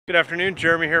Good afternoon,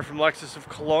 Jeremy here from Lexus of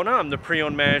Kelowna. I'm the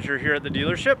pre-owned manager here at the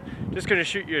dealership. Just going to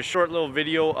shoot you a short little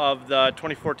video of the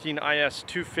 2014 IS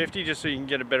 250 just so you can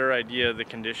get a better idea of the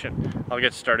condition. I'll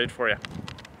get started for you.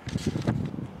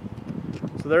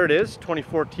 So there it is,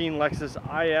 2014 Lexus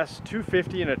IS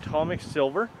 250 in atomic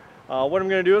silver. What I'm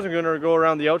going to do is I'm going to go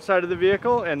around the outside of the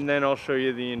vehicle and then I'll show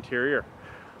you the interior.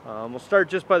 We'll start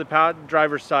just by the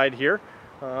driver's side here.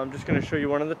 I'm just going to show you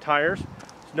one of the tires.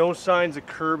 No signs of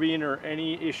curbing or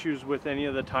any issues with any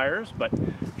of the tires, but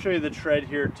I'll show you the tread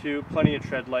here too. Plenty of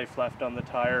tread life left on the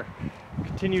tire.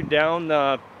 Continue down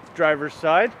the driver's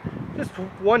side. Just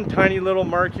one tiny little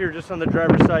mark here just on the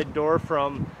driver's side door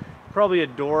from probably a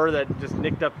door that just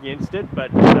nicked up against it,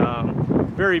 but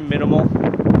very minimal.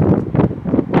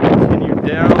 Continue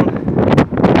down.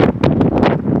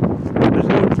 There's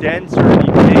no dents or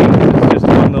anything. It's just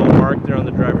one little mark there on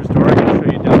the driver's door. I can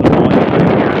show you down the body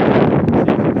line here.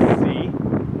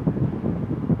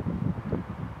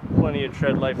 Plenty of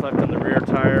tread life left on the rear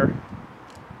tire.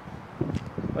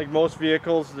 Like most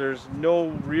vehicles, there's no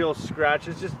real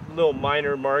scratches, just little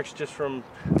minor marks just from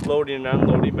loading and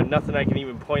unloading, but nothing I can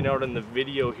even point out in the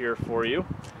video here for you.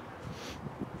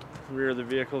 The rear of the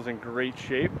vehicle is in great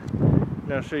shape.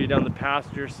 Now I'll show you down the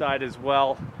passenger side as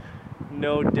well.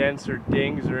 No dents or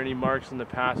dings or any marks on the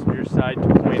passenger side to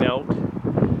point out.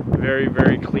 Very,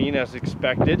 very clean as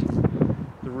expected.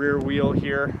 The rear wheel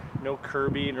here, no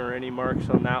curbing or any marks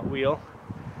on that wheel.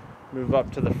 Move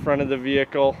up to the front of the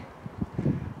vehicle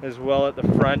as well. At the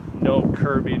front, no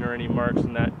curbing or any marks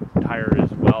on that tire as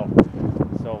well.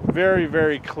 So very,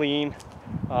 very clean.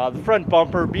 The front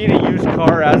bumper, being a used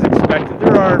car as expected,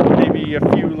 there are maybe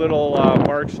a few little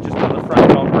marks just on the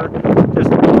front bumper, just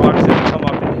rocks that come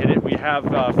up and hit it. We have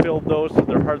filled those so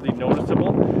they're hardly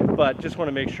noticeable, but just want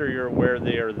to make sure you're aware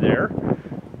they are there.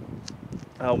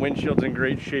 Windshield's in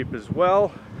great shape as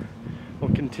well.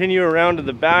 We'll continue around to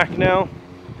the back now.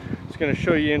 Just going to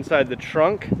show you inside the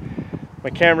trunk.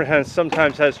 My camera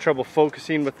sometimes has trouble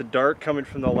focusing with the dark coming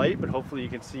from the light, but hopefully you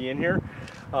can see in here.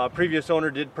 Previous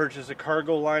owner did purchase a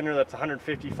cargo liner. That's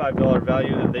 $155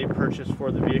 value that they purchased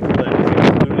for the vehicle. That is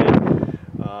included.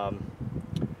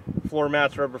 Floor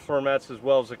mats, rubber floor mats, as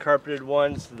well as the carpeted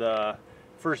ones. The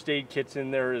first aid kit's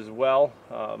in there as well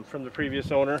from the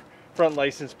previous owner. Front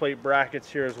license plate brackets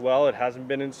here as well. It hasn't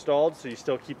been installed, so you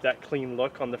still keep that clean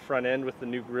look on the front end with the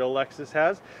new grille Lexus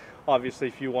has. Obviously,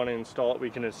 if you want to install it, we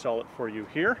can install it for you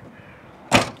here.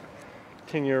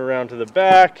 Continue around to the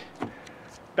back.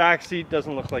 Back seat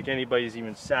doesn't look like anybody's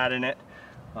even sat in it.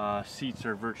 Seats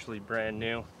are virtually brand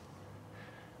new.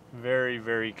 Very,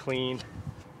 very clean.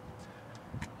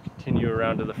 Continue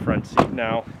around to the front seat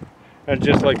now. And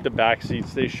just like the back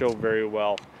seats, they show very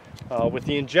well. With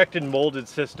the injected molded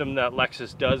system that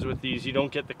Lexus does with these, you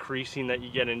don't get the creasing that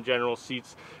you get in general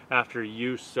seats after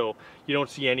use, so you don't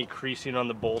see any creasing on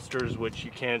the bolsters, which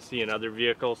you can see in other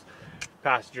vehicles.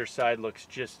 Passenger side looks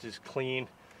just as clean.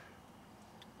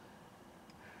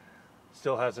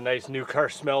 Still has a nice new car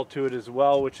smell to it as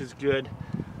well, which is good.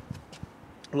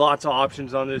 Lots of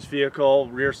options on this vehicle.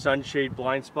 Rear sunshade,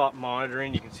 blind spot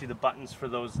monitoring. You can see the buttons for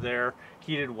those there.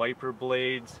 Heated wiper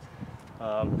blades.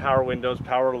 Power windows,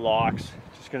 power locks.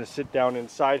 Just going to sit down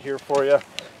inside here for you.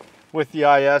 With the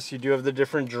IS, you do have the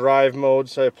different drive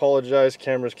modes. I apologize,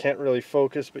 cameras can't really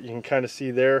focus, but you can kind of see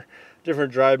there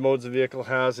different drive modes the vehicle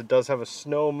has. It does have a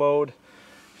snow mode.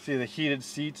 See the heated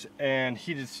seats and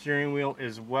heated steering wheel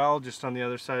as well, just on the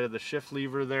other side of the shift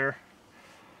lever there.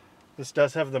 This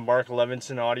does have the Mark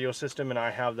Levinson audio system, and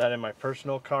I have that in my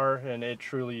personal car, and it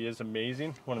truly is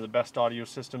amazing. One of the best audio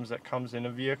systems that comes in a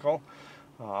vehicle.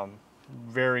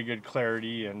 Very good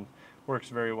clarity and works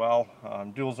very well.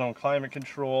 Dual zone climate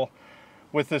control.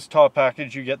 With this top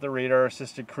package, you get the radar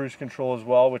assisted cruise control as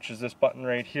well, which is this button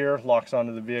right here. Locks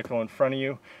onto the vehicle in front of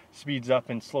you, speeds up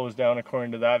and slows down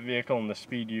according to that vehicle and the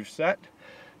speed you've set.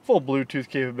 Full Bluetooth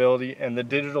capability, and the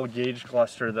digital gauge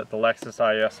cluster that the Lexus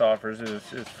IS offers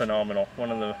is phenomenal.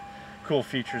 One of the cool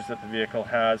features that the vehicle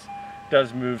has.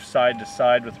 Does move side to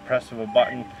side with the press of a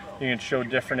button. You can show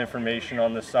different information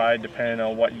on the side depending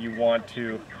on what you want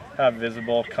to have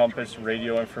visible. Compass,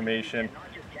 radio information,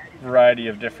 variety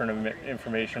of different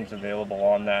informations available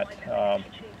on that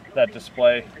that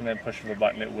display, and then push of a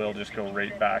button, it will just go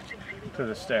right back to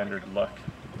the standard look.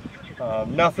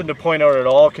 Nothing to point out at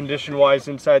all condition wise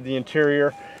inside the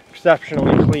interior.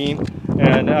 Exceptionally clean,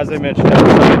 and as I mentioned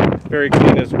outside, very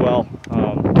clean as well.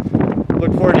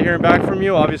 Look forward to hearing back from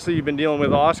you. Obviously you've been dealing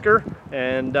with Oscar,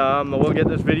 and we'll get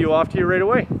this video off to you right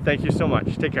away. Thank you so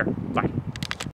much. Take care. Bye.